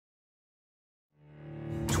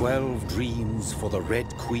12 dreams for the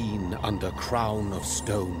Red Queen under crown of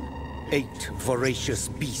stone. 8 voracious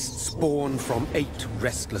beasts born from 8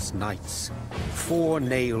 restless nights. 4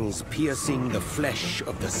 nails piercing the flesh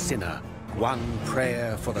of the sinner. 1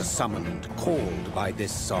 prayer for the summoned, called by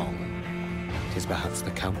this song. 'Tis perhaps the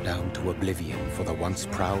countdown to oblivion for the once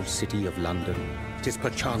proud city of London. 'Tis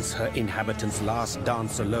perchance her inhabitants' last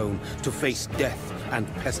dance alone to face death and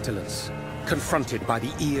pestilence. Confronted by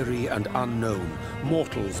the eerie and unknown,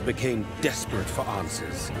 mortals became desperate for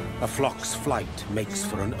answers. A flock's flight makes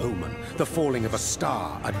for an omen, the falling of a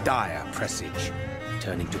star a dire presage.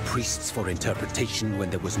 Turning to priests for interpretation when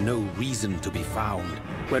there was no reason to be found.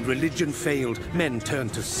 When religion failed, men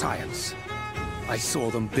turned to science. I saw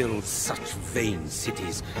them build such vain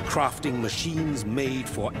cities, crafting machines made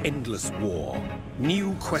for endless war.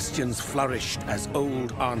 New questions flourished as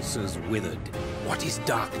old answers withered. What is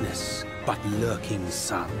darkness but lurking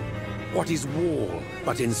sun? What is wall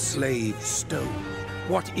but enslaved stone?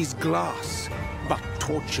 What is glass but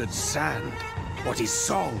tortured sand? What is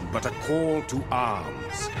song but a call to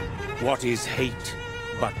arms? What is hate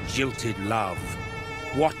but jilted love?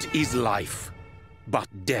 What is life but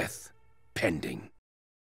death pending?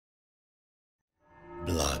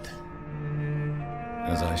 Blood.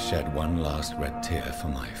 As I shed one last red tear for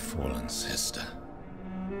my fallen sister,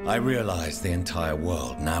 I realize the entire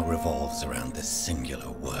world now revolves around this singular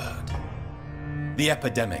word. The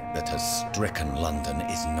epidemic that has stricken London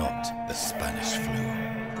is not the Spanish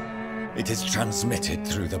flu. It is transmitted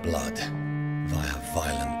through the blood, via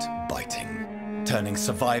violent biting, turning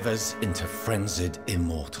survivors into frenzied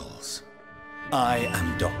immortals. I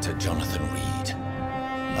am Dr. Jonathan Reed.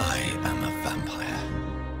 I am a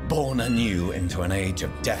vampire, born anew into an age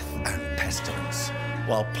of death and pestilence.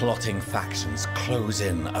 While plotting factions close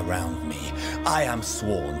in around me, I am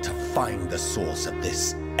sworn to find the source of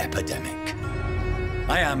this epidemic.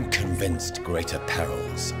 I am convinced greater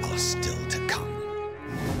perils are still to come.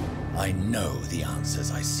 I know the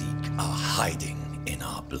answers I seek are hiding in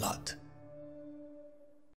our blood.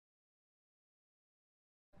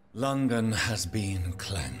 London has been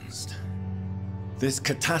cleansed. This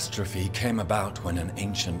catastrophe came about when an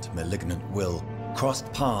ancient malignant will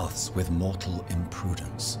crossed paths with mortal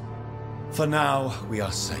imprudence. For now, we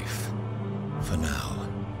are safe. For now.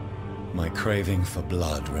 My craving for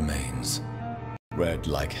blood remains. Red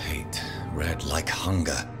like hate, red like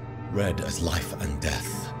hunger, red as life and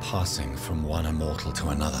death, passing from one immortal to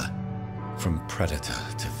another, from predator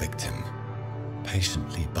to victim,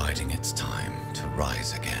 patiently biding its time to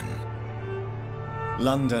rise again.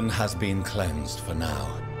 London has been cleansed for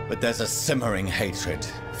now, but there's a simmering hatred,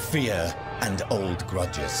 fear, and old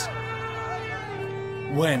grudges.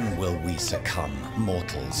 When will we succumb,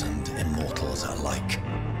 mortals and immortals alike?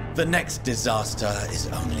 The next disaster is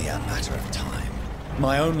only a matter of time.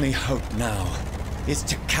 My only hope now is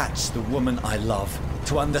to catch the woman I love,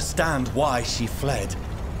 to understand why she fled,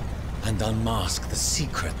 and unmask the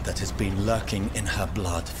secret that has been lurking in her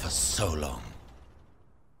blood for so long.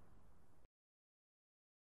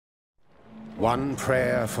 One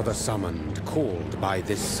prayer for the summoned, called by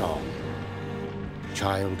this song.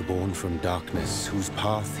 Child born from darkness, whose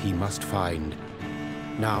path he must find.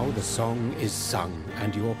 Now the song is sung,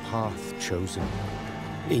 and your path chosen.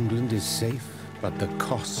 England is safe, but the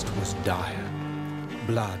cost was dire.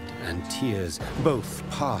 Blood and tears, both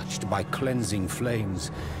parched by cleansing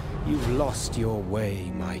flames. You've lost your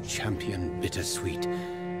way, my champion bittersweet.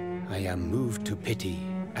 I am moved to pity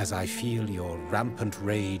as I feel your rampant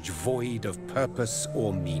rage void of purpose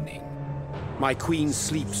or meaning. My queen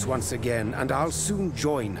sleeps once again, and I'll soon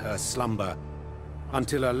join her slumber,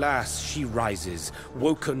 until alas she rises,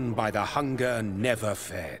 woken by the hunger never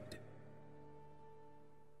fed.